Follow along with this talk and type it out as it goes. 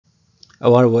I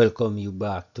want to welcome you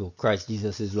back to Christ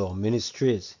Jesus is Lord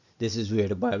Ministries. This is where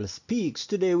the Bible speaks.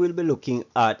 Today we'll be looking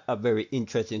at a very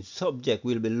interesting subject.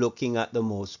 We'll be looking at the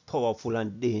most powerful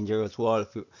and dangerous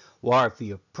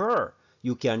warfare prayer.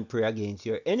 You can pray against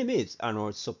your enemies, and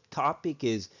our subtopic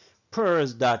is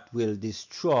prayers that will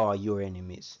destroy your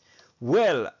enemies.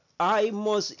 Well, I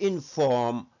must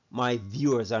inform my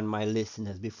viewers and my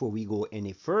listeners before we go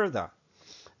any further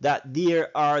that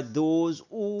there are those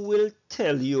who will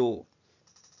tell you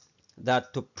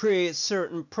that to pray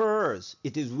certain prayers,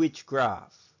 it is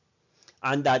witchcraft,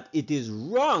 and that it is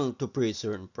wrong to pray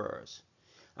certain prayers.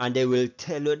 And they will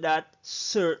tell you that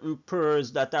certain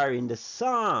prayers that are in the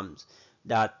Psalms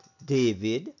that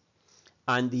David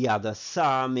and the other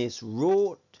psalmists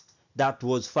wrote, that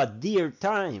was for their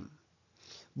time.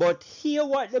 But hear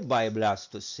what the Bible has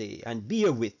to say, and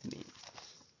bear with me.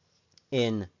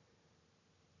 In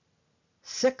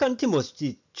 2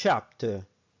 Timothy chapter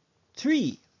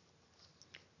 3,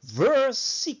 verse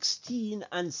 16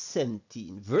 and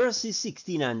 17, verses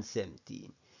 16 and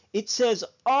 17, it says,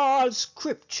 all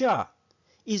scripture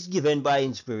is given by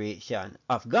inspiration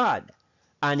of God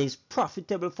and is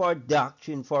profitable for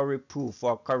doctrine, for reproof,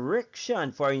 for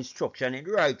correction, for instruction in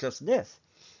righteousness,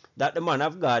 that the man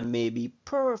of God may be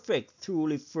perfect,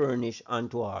 truly furnished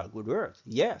unto all good works.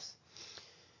 Yes,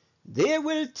 they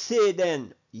will say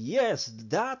then, yes,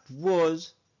 that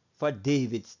was for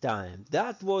David's time.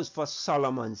 That was for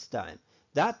Solomon's time.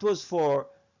 That was for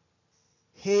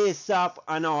Asaph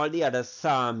and all the other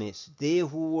psalmists, they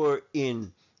who were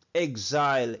in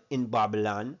exile in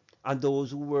Babylon and those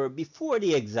who were before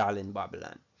the exile in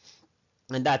Babylon.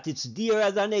 And that it's there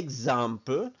as an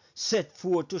example set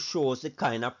forth to show us the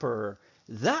kind of prayer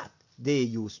that they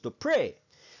used to pray.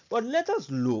 But let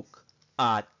us look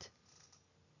at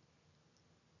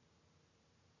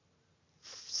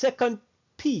 2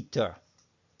 Peter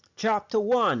chapter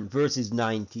 1 verses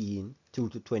 19 to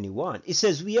 21. It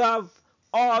says, we have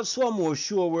also a more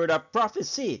sure word of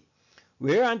prophecy,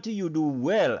 whereunto you do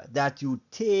well that you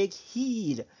take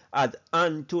heed as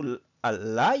unto a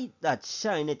light that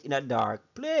shineth in a dark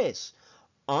place,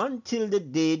 until the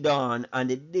day dawn and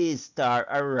the day star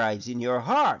arise in your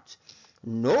heart,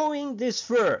 knowing this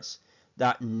first,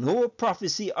 that no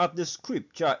prophecy of the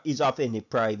scripture is of any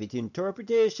private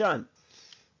interpretation.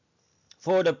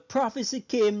 For the prophecy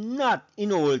came not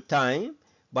in old time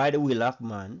by the will of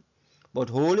man, but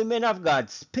holy men of God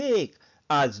spake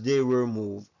as they were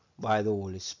moved by the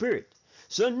Holy Spirit.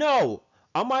 So now,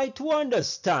 am I to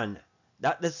understand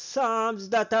that the Psalms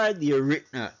that are there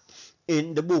written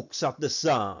in the books of the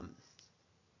Psalms,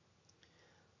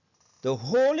 the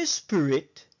Holy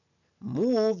Spirit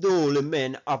moved the holy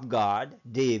men of God,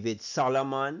 David,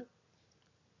 Solomon,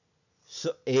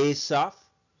 Asaph,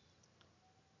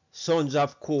 sons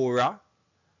of Korah,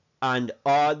 and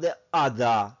all the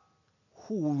other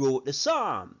who wrote the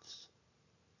Psalms?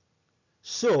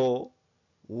 So,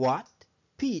 what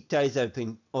Peter is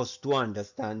helping us to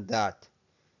understand, that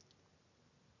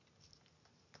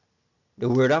the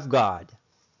Word of God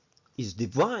is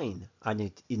divine and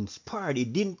it inspired.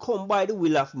 It didn't come by the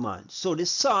will of man. So the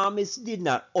psalmist did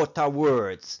not utter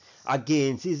words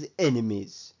against his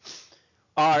enemies,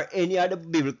 or any other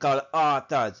biblical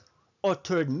authors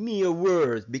uttered mere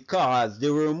words because they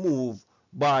were moved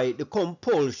by the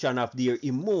compulsion of their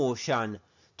emotion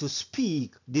to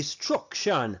speak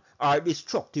destruction or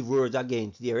destructive words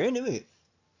against their enemy.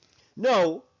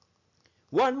 Now,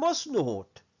 one must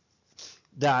note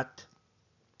that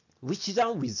witches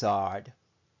and wizards,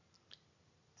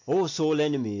 household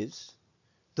enemies,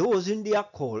 those in the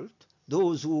occult,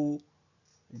 those who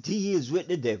deals with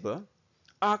the devil,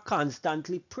 are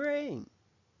constantly praying.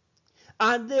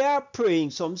 And they are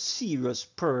praying some serious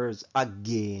prayers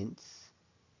against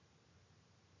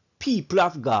people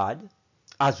of God,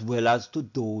 as well as to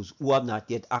those who have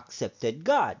not yet accepted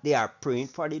God. They are praying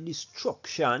for the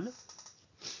destruction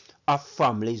of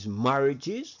families,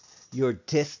 marriages, your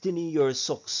destiny, your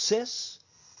success,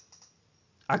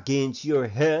 against your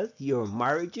health, your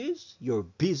marriages, your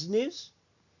business,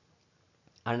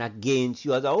 and against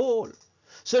you as a whole.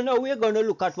 So now we're going to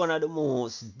look at one of the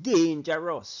most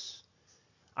dangerous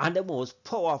and the most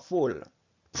powerful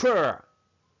prayer,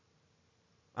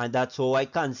 and that's how I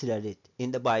considered it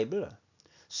in the Bible.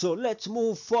 So let's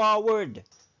move forward,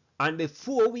 and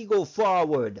before we go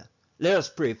forward, let us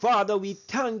pray. Father, we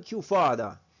thank you,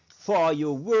 Father, for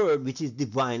your word which is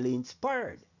divinely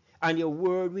inspired, and your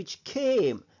word which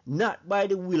came not by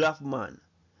the will of man,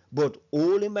 but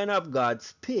holy men of God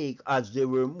spake as they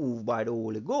were moved by the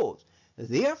Holy Ghost.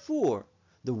 Therefore,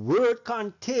 the word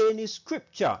contained in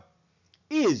Scripture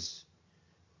is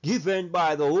given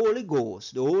by the Holy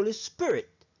Ghost, the Holy Spirit,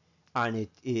 and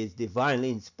it is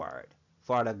divinely inspired.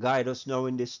 Father, guide us now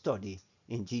in this study.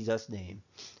 In Jesus' name,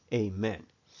 amen.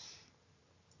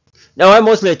 Now, I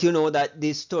must let you know that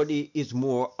this study is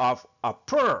more of a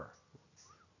prayer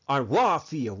on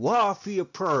warfare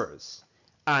prayers.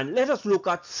 And let us look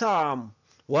at Psalm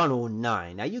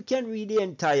 109. Now, you can read the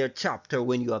entire chapter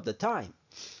when you have the time.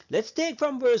 Let's take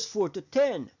from verse 4 to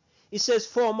 10. It says,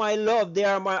 "For my love, they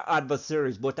are my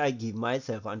adversaries, but I give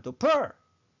myself unto prayer.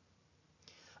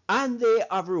 And they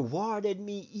have rewarded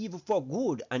me evil for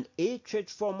good, and hatred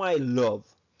for my love."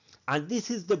 And this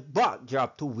is the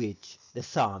backdrop to which the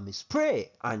psalmist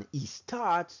pray. And he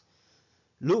starts,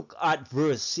 look at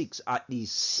verse 6 at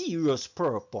these serious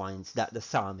prayer points that the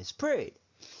psalmist prayed.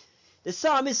 The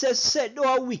psalmist says, "Set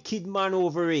thou a wicked man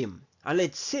over him, and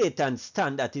let Satan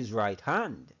stand at his right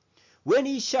hand. When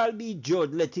he shall be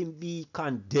judged, let him be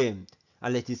condemned,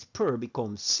 and let his prayer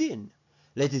become sin.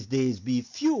 Let his days be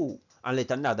few, and let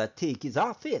another take his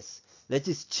office. Let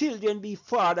his children be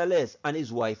fatherless, and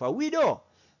his wife a widow.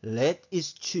 Let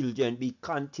his children be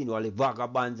continually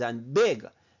vagabonds and beg.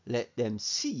 Let them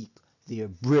seek their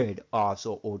bread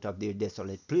also out of their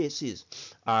desolate places."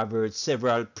 I've heard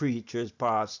several preachers,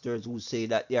 pastors who say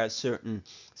that there are certain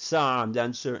psalms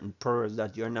and certain prayers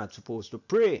that you're not supposed to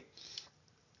pray,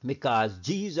 because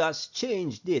Jesus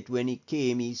changed it when he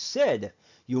came. He said,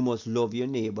 you must love your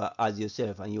neighbor as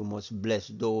yourself, and you must bless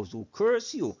those who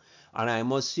curse you. And I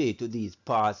must say to these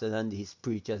pastors and these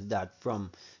preachers that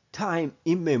from time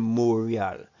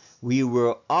immemorial, we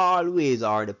were always,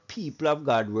 or the people of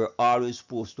God were always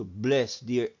supposed to bless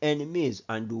their enemies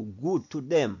and do good to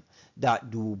them that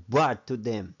do bad to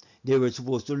them. They were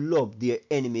supposed to love their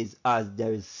enemies as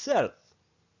their self.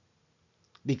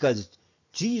 Because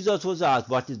Jesus was asked,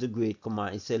 what is the great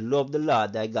command? He said, love the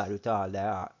Lord thy God with all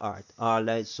thy heart, all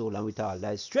thy soul, and with all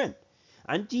thy strength.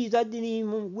 And Jesus didn't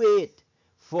even wait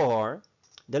for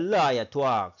the liar to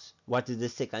ask, what is the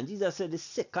second? Jesus said, the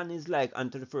second is like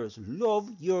unto the first. Love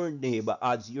your neighbor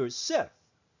as yourself.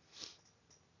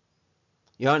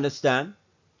 You understand?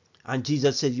 And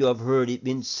Jesus said, you have heard it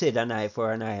been said, an eye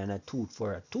for an eye and a tooth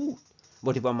for a tooth.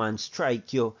 But if a man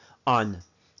strike you on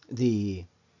the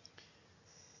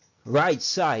right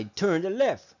side, turn the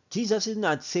left. Jesus is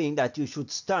not saying that you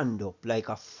should stand up like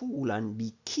a fool and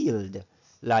be killed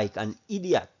like an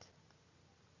idiot.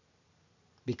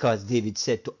 Because David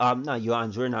said to Abner, your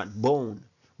hands were not bound,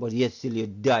 but yet still you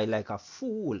die like a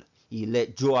fool. He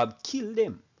let Joab kill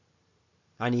them.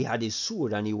 And he had his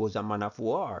sword, and he was a man of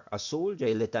war, a soldier.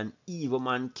 He let an evil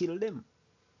man kill them.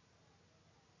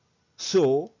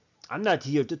 So, I'm not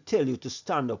here to tell you to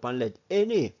stand up and let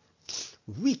any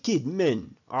wicked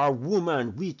men or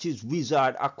woman, witches,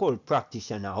 wizard, occult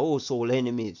practitioner, household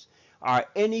enemies, or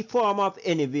any form of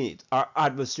enemies or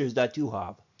adversaries that you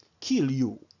have, kill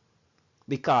you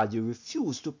because you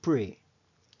refuse to pray.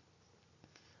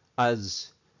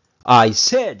 As I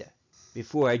said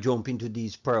before I jump into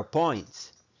these prayer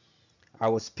points, I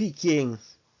was speaking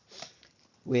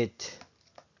with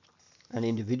an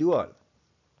individual.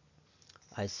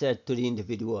 I said to the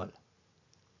individual,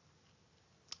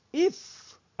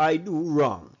 if I do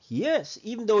wrong, yes,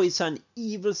 even though it's an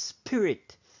evil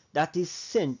spirit that is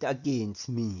sent against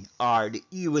me, or the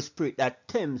evil spirit that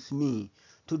tempts me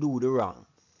to do the wrong,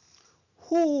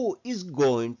 who is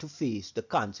going to face the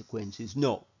consequences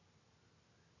now?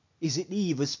 Is it the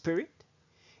evil spirit?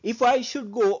 If I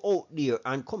should go out there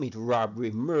and commit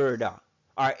robbery, murder,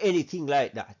 or anything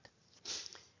like that,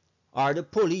 are the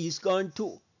police going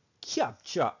to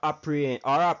capture,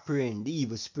 apprehend the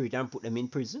evil spirit and put him in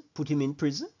prison?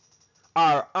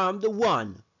 Or I'm the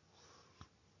one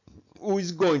who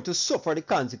is going to suffer the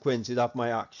consequences of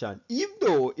my action, even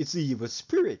though it's the evil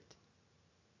spirit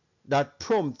that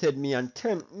prompted me and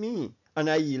tempted me, and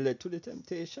I yielded to the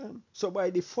temptation. So by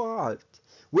default,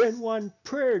 when one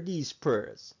prays these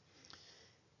prayers,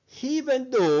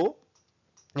 even though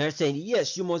they're saying,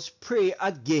 yes, you must pray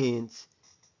against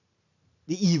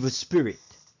the evil spirit.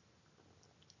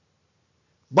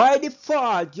 By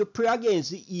default, you pray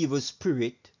against the evil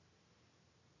spirit.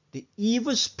 The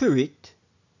evil spirit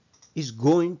is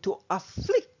going to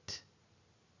afflict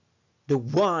the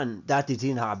one that it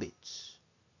inhabits.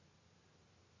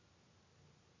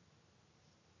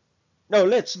 Now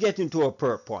let's get into a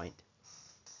prayer point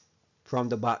from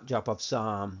the backdrop of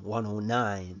Psalm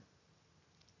 109,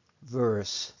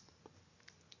 verse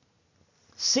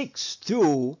 6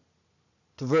 through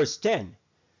to verse 10.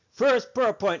 First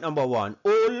prayer point number 1.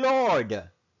 O Lord,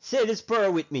 say this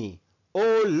prayer with me.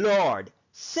 O Lord,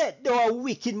 set thou a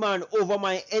wicked man over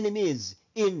my enemies.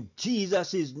 In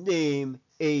Jesus' name,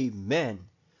 amen.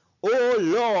 O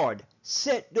Lord,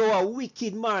 set thou a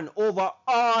wicked man over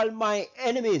all my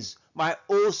enemies, my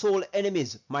household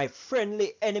enemies, my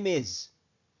friendly enemies.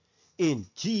 In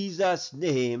Jesus'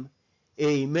 name,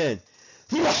 amen.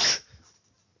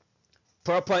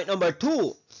 Prayer point number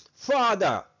 2.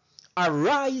 Father,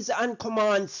 arise and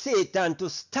command Satan to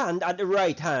stand at the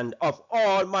right hand of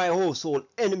all my household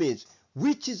enemies,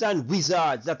 witches and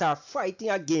wizards that are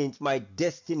fighting against my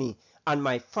destiny and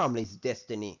my family's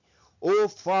destiny. O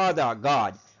Father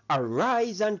God,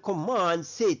 arise and command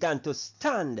Satan to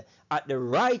stand at the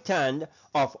right hand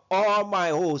of all my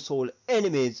household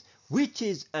enemies,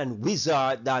 witches and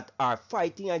wizards that are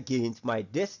fighting against my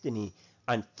destiny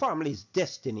and family's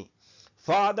destiny.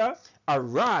 Father,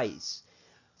 arise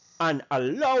and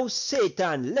allow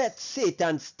Satan, let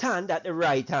Satan stand at the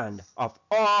right hand of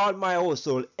all my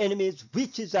household enemies,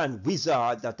 witches and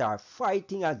wizards that are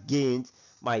fighting against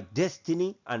my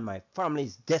destiny and my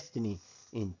family's destiny.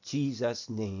 In Jesus'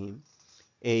 name,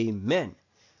 amen.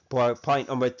 Point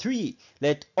number 3,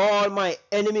 let all my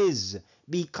enemies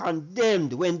be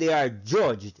condemned when they are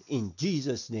judged. In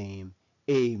Jesus' name,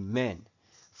 amen.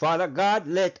 Father God,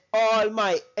 let all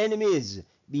my enemies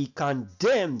be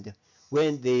condemned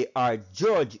when they are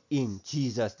judged in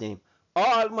Jesus' name.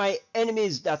 All my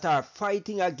enemies that are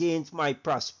fighting against my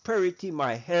prosperity,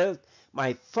 my health,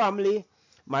 my family,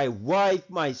 my wife,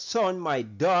 my son, my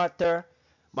daughter,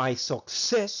 my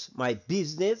success, my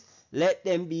business, let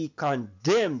them be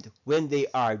condemned when they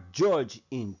are judged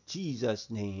in Jesus'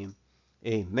 name.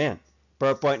 Amen.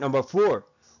 Prayer point number 4.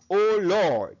 O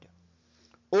Lord,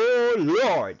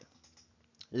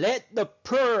 let the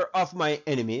prayer of my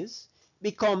enemies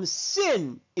become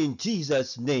sin in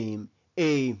Jesus' name.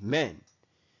 Amen.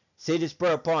 Say this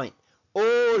prayer point.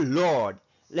 O Lord,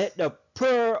 let the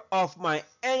prayer of my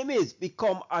enemies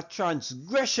become a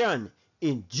transgression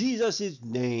in Jesus'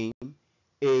 name.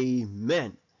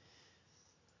 Amen.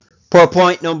 Prayer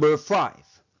point number 5.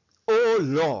 O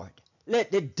Lord,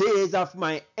 let the days of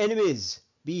my enemies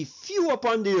be few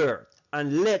upon the earth,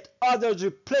 and let others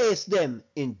replace them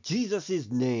in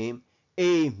Jesus' name.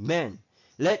 Amen.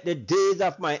 Let the days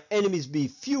of my enemies be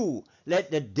few. Let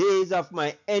the days of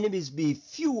my enemies be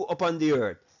few upon the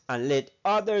earth, and let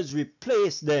others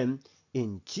replace them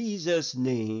in Jesus'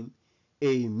 name.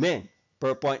 Amen.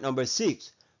 Prayer point number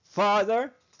 6.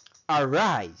 Father,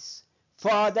 arise.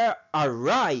 Father,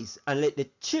 arise, and let the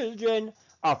children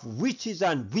of witches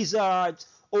and wizards,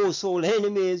 household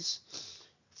enemies,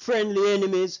 friendly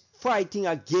enemies fighting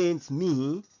against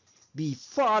me be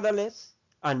fatherless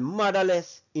and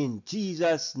motherless in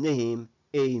Jesus' name.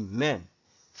 Amen.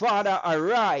 Father,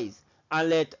 arise and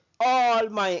let all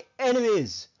my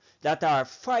enemies that are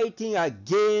fighting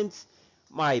against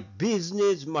my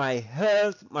business, my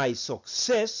health, my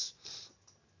success,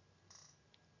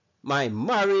 my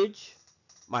marriage,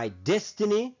 my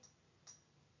destiny,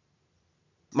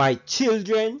 my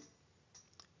children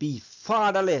be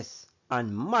fatherless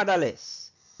and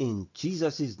motherless in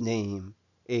Jesus' name.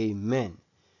 Amen.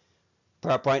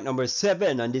 Prayer point number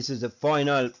 7, and this is the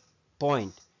final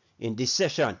point in this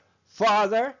session.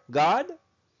 Father God,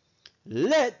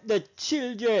 let the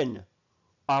children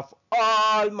of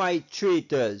all my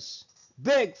traitors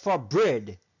beg for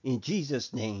bread in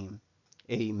Jesus' name.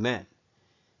 Amen.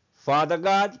 Father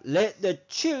God, let the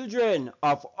children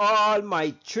of all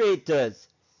my traitors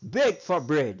beg for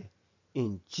bread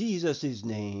in Jesus'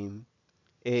 name.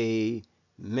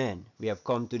 Amen. We have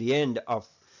come to the end of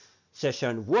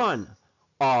session 1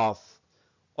 of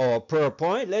our prayer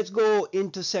point. Let's go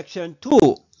into section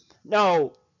 2.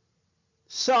 Now,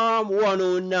 Psalm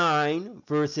 109,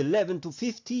 verse 11 to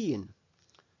 15.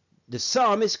 The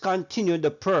psalmist continued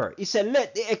the prayer. He said,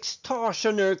 let the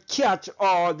extortioner catch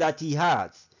all that he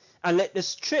has, and let the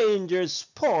stranger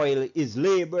spoil his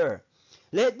labor.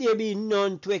 Let there be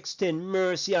none to extend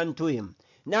mercy unto him,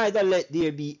 neither let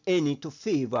there be any to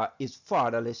favor his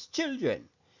fatherless children.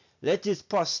 Let his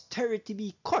posterity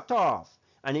be cut off,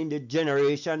 and in the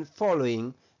generation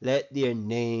following let their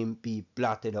name be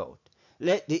blotted out.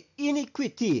 Let the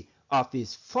iniquity of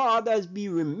his fathers be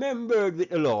remembered with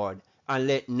the Lord, and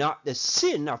let not the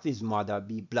sin of his mother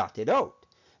be blotted out.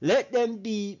 Let them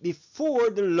be before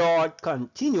the Lord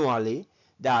continually,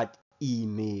 that he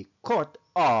may cut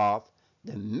off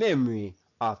the memory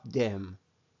of them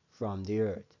from the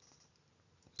earth.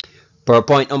 Per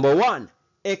point number 1,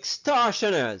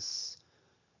 extortioners.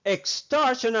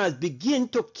 Extortioners begin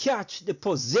to catch the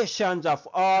possessions of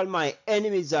all my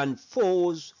enemies and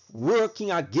foes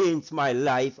working against my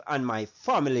life and my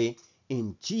family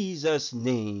in Jesus'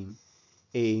 name.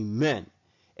 Amen.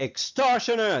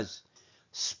 Extortioners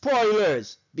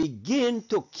spoilers begin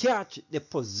to catch the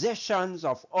possessions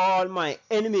of all my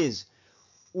enemies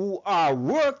who are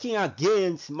working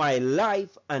against my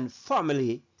life and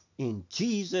family in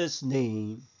Jesus'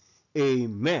 name.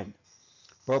 Amen.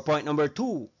 For point number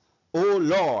 2, O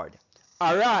Lord,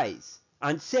 arise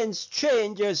and send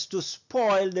strangers to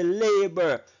spoil the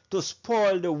labor, to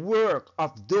spoil the work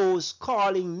of those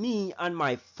calling me and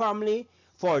my family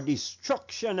for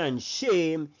destruction and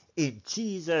shame in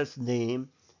Jesus' name.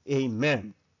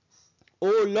 Amen.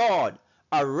 O Lord,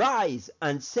 arise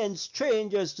and send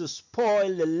strangers to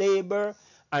spoil the labor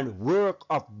and work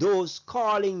of those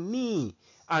calling me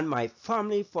and my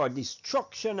family for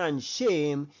destruction and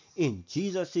shame in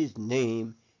Jesus'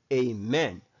 name.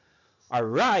 Amen.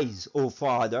 Arise, O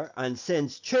Father, and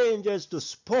send strangers to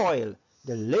spoil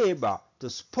the labor, to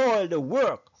spoil the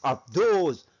work of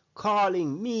those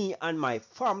calling me and my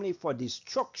family for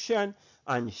destruction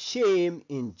and shame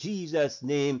in Jesus'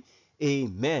 name.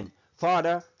 Amen.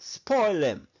 Father, spoil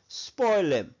them, spoil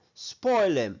them,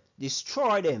 spoil them,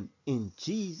 destroy them in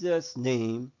Jesus'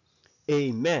 name.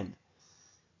 Amen.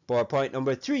 For point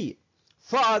number 3,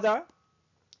 Father,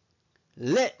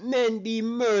 let men be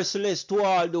merciless to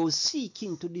all those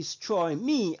seeking to destroy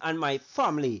me and my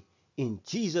family in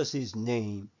Jesus'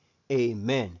 name.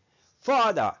 Amen.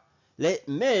 Father, let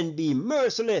men be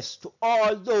merciless to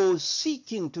all those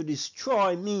seeking to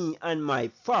destroy me and my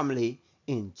family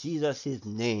in Jesus'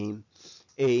 name.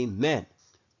 Amen.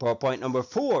 Point number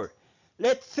 4.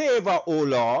 Let favor, O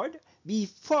Lord, be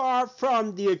far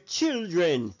from their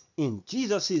children in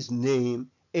Jesus' name.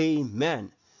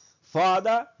 Amen.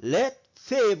 Father, let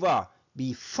favor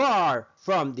be far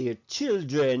from their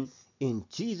children in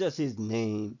Jesus'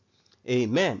 name.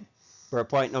 Amen.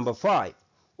 Point number 5.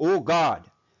 O God,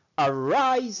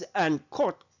 arise and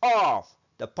cut off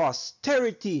the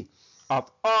posterity of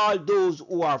all those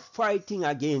who are fighting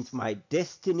against my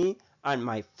destiny and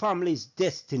my family's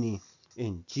destiny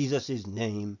in Jesus'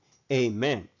 name.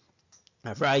 Amen.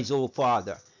 Arise, O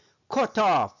Father, cut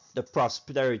off the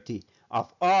prosperity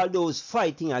of all those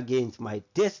fighting against my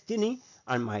destiny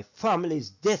and my family's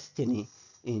destiny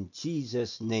in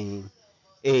Jesus' name.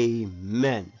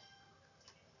 Amen.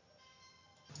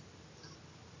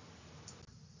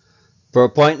 For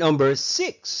point number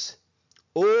 6,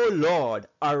 O Lord,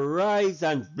 arise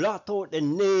and blot out the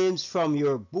names from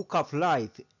your book of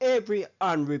life, every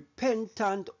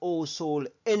unrepentant, O soul,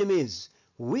 enemies,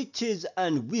 witches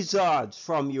and wizards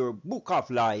from your book of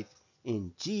life,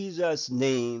 in Jesus'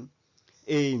 name.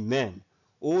 Amen.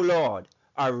 O Lord,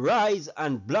 arise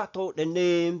and blot out the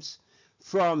names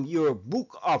from your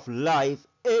book of life,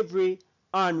 every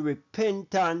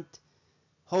unrepentant,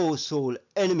 O soul,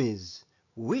 enemies,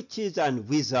 witches and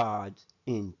wizards,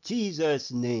 in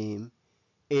Jesus' name.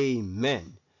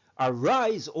 Amen.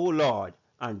 Arise, O Lord,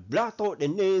 and blot out the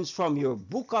names from your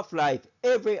book of life,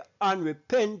 every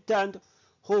unrepentant,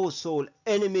 O soul,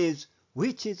 enemies,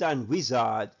 witches and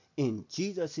wizards, in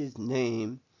Jesus'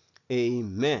 name.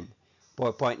 Amen.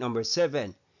 Point number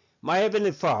 7. My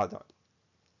Heavenly Father,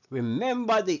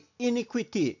 remember the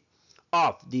iniquity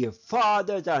of their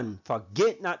fathers and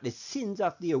forget not the sins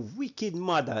of their wicked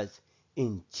mothers,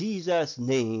 in Jesus'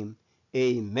 name.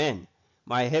 Amen.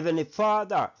 My Heavenly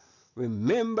Father,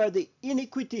 remember the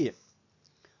iniquity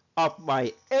of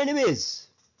my enemies,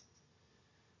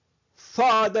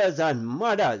 fathers and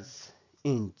mothers,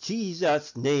 in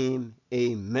Jesus' name.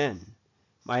 Amen.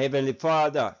 My Heavenly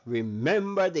Father,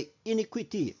 remember the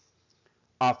iniquity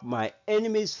of my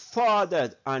enemies'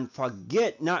 fathers and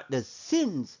forget not the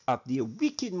sins of their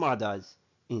wicked mothers,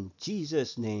 in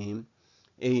Jesus' name.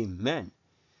 Amen.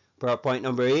 Point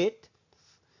number 8.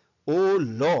 O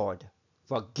Lord,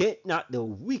 forget not the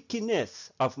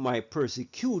wickedness of my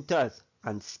persecutors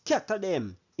and scatter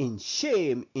them in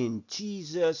shame in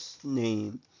Jesus'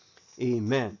 name.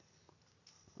 Amen.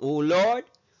 O Lord,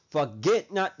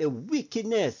 forget not the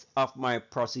wickedness of my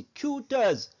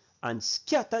persecutors and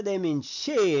scatter them in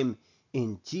shame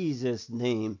in Jesus'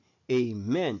 name.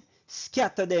 Amen.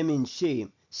 Scatter them in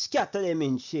shame. Scatter them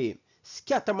in shame.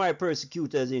 Scatter my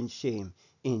persecutors in shame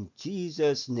in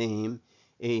Jesus' name.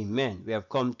 Amen. We have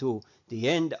come to the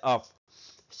end of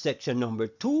section number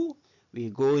 2. We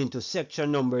go into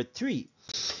section number 3.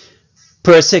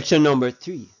 Section number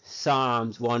 3.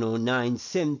 Psalms 109,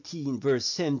 17, verse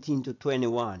 17 to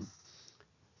 21.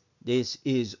 This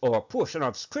is our portion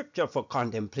of scripture for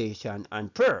contemplation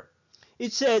and prayer.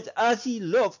 It says, as he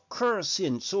loved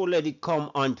cursing, so let it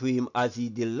come unto him. As he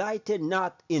delighted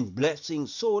not in blessing,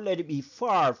 so let it be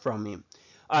far from him.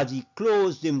 As he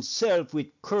clothed himself with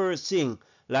cursing,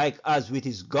 like as with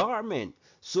his garment,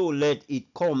 so let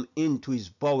it come into his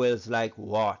bowels like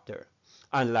water.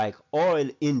 and like oil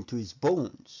into his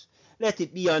bones. Let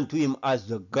it be unto him as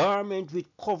the garment which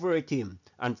covereth him,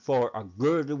 and for a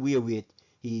girdle wherewith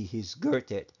he is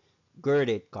girded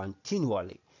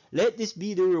continually. Let this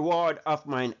be the reward of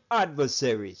mine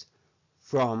adversaries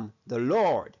from the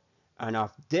Lord, and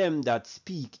of them that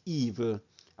speak evil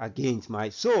against my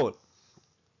soul.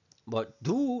 But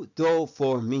do thou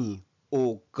for me,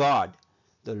 O God,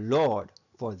 the Lord,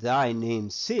 for thy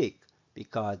name's sake,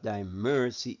 because thy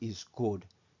mercy is good,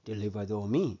 deliver thou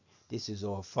me. This is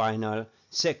our final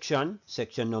section,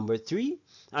 section number 3.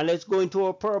 And let's go into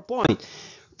our prayer point.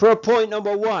 Prayer point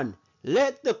number 1.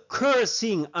 Let the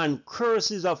cursing and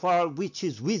curses of all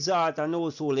witches, wizards, and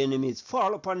household enemies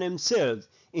fall upon themselves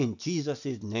in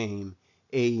Jesus' name.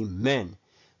 Amen.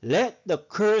 Let the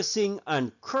cursing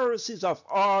and curses of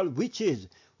all witches,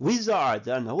 wizards,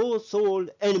 and household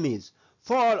enemies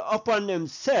fall upon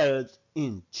themselves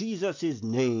in Jesus'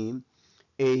 name.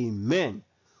 Amen.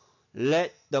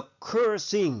 Let the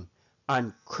cursing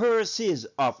and curses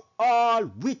of all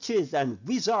witches and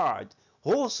wizards,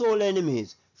 household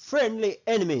enemies, friendly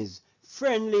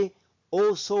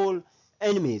household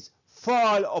enemies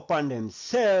fall upon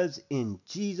themselves in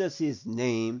Jesus'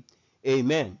 name.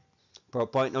 Amen. For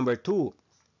point number 2.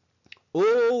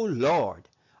 O Lord,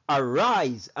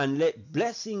 arise and let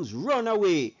blessings run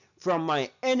away from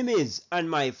my enemies and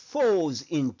my foes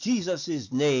in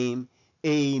Jesus' name.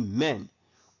 Amen.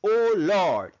 O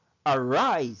Lord,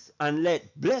 arise and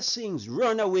let blessings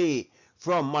run away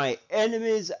from my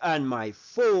enemies and my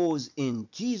foes in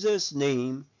Jesus'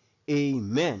 name.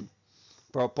 Amen.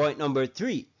 For point number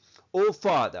 3. O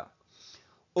Father,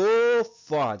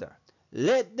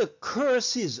 let the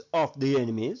curses of the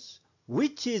enemies,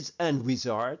 witches and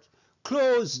wizards,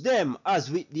 clothe them as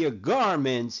with their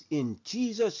garments in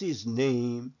Jesus'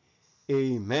 name.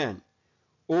 Amen.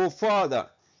 O Father,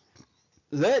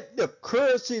 let the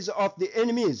curses of the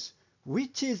enemies,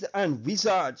 witches and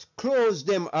wizards, clothe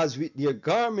them as with their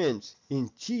garments in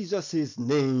Jesus'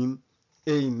 name.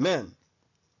 Amen.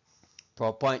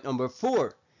 For point number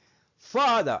 4.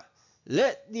 Father,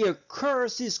 let their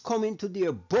curses come into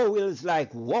their bowels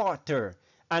like water,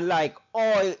 and like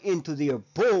oil into their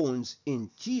bones in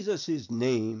Jesus'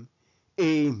 name.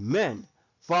 Amen.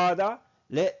 Father,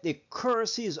 let the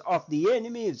curses of the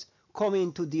enemies come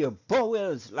into their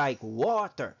bowels like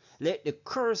water. Let the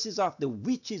curses of the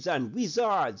witches and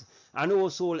wizards and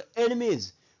household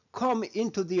enemies come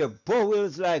into their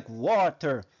bowels like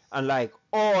water, and like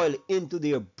oil into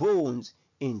their bones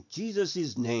in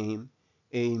Jesus' name.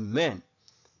 Amen.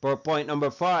 For point number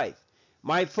 5.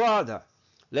 My Father,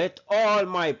 let all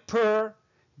my prayer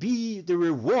be the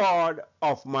reward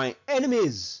of my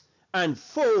enemies and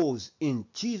foes in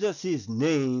Jesus'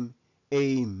 name.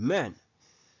 Amen.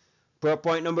 For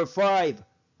point number 5.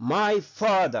 My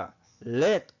Father,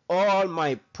 let all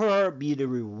my prayer be the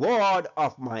reward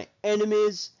of my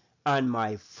enemies and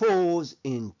my foes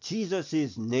in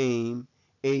Jesus' name.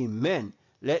 Amen.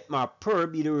 Let my prayer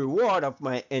be the reward of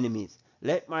my enemies.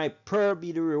 Let my prayer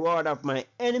be the reward of my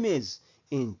enemies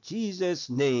in Jesus'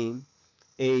 name.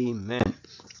 Amen.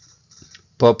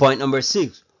 For point number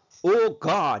 6. O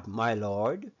God, my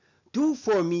Lord, do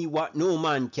for me what no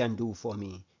man can do for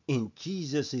me. In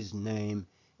Jesus' name.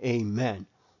 Amen.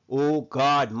 O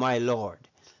God, my Lord,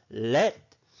 let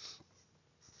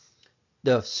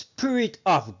the Spirit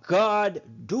of God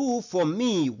do for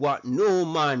me what no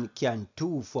man can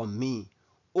do for me.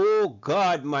 O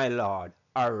God, my Lord,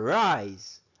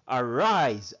 arise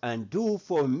and do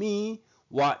for me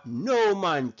what no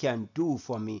man can do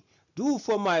for me. Do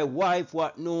for my wife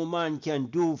what no man can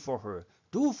do for her.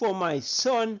 Do for my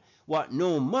son what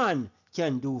no man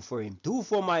can do for him. Do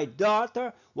for my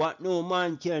daughter what no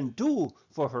man can do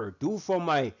for her. Do for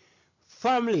my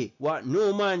family what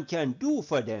no man can do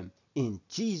for them. In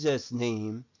Jesus'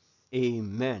 name,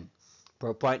 amen.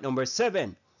 For point number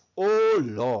 7. O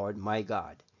Lord, my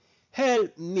God,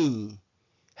 help me,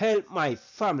 help my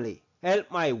family,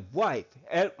 help my wife,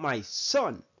 help my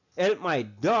son, help my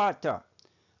daughter,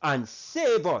 and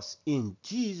save us in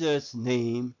Jesus'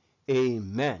 name.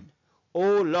 Amen.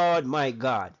 O Lord, my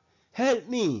God, help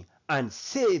me and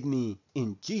save me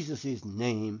in Jesus'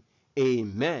 name.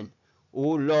 Amen. O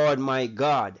Lord, my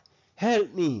God,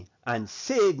 help me and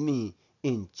save me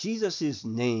in Jesus'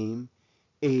 name.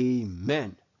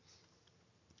 Amen.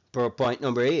 For point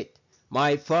number 8.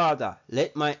 My Father,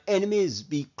 let my enemies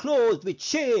be clothed with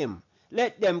shame.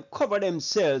 Let them cover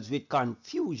themselves with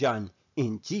confusion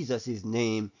in Jesus'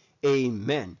 name.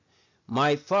 Amen.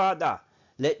 My Father,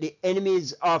 let the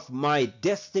enemies of my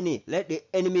destiny, let the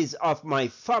enemies of my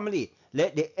family,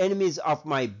 let the enemies of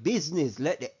my business,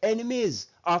 let the enemies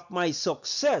of my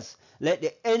success, let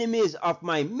the enemies of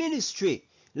my ministry,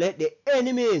 let the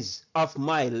enemies of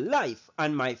my life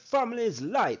and my family's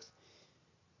life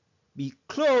be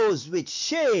closed with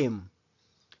shame.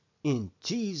 In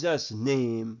Jesus'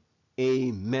 name,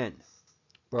 amen.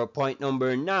 For point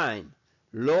number 9,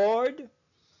 Lord,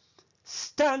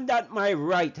 stand at my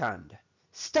right hand.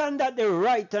 Stand at the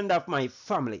right hand of my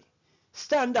family.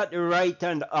 Stand at the right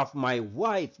hand of my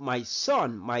wife, my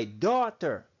son, my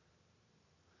daughter,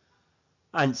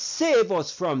 and save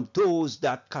us from those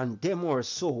that condemn our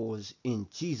souls. In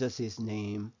Jesus'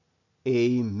 name,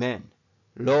 amen.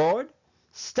 Lord,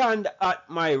 stand at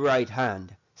my right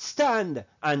hand. Stand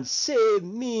and save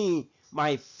me,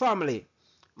 my family,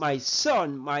 my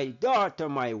son, my daughter,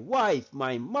 my wife,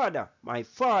 my mother, my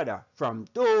father, from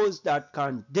those that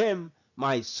condemn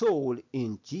my soul.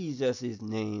 In Jesus'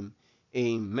 name,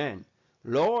 amen.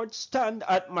 Lord, stand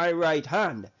at my right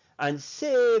hand and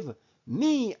save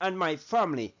me and my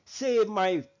family. Save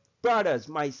my brothers,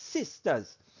 my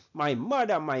sisters, my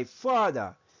mother, my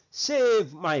father.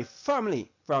 Save my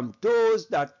family from those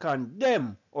that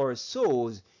condemn our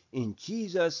souls. In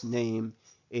Jesus' name,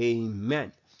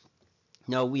 amen.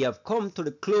 Now we have come to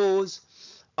the close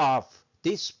of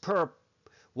this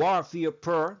warfare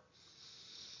prayer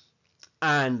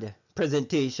and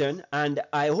presentation, and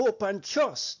I hope and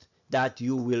trust that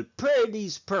you will pray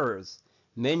these prayers.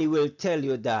 Many will tell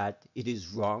you that it is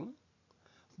wrong,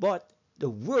 but the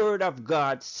word of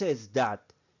God says that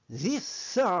this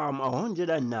Psalm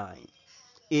 109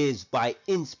 is by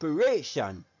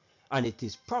inspiration, and it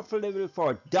is profitable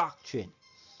for doctrine.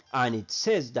 And it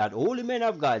says that holy men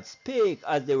of God spake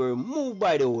as they were moved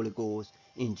by the Holy Ghost,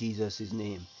 in Jesus'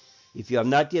 name. If you have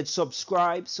not yet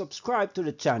subscribed, subscribe to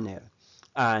the channel.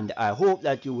 And I hope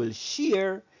that you will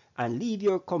share and leave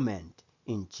your comment.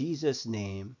 In Jesus'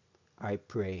 name I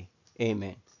pray.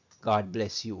 Amen. God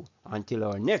bless you. Until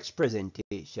our next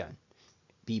presentation,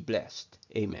 be blessed.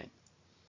 Amen.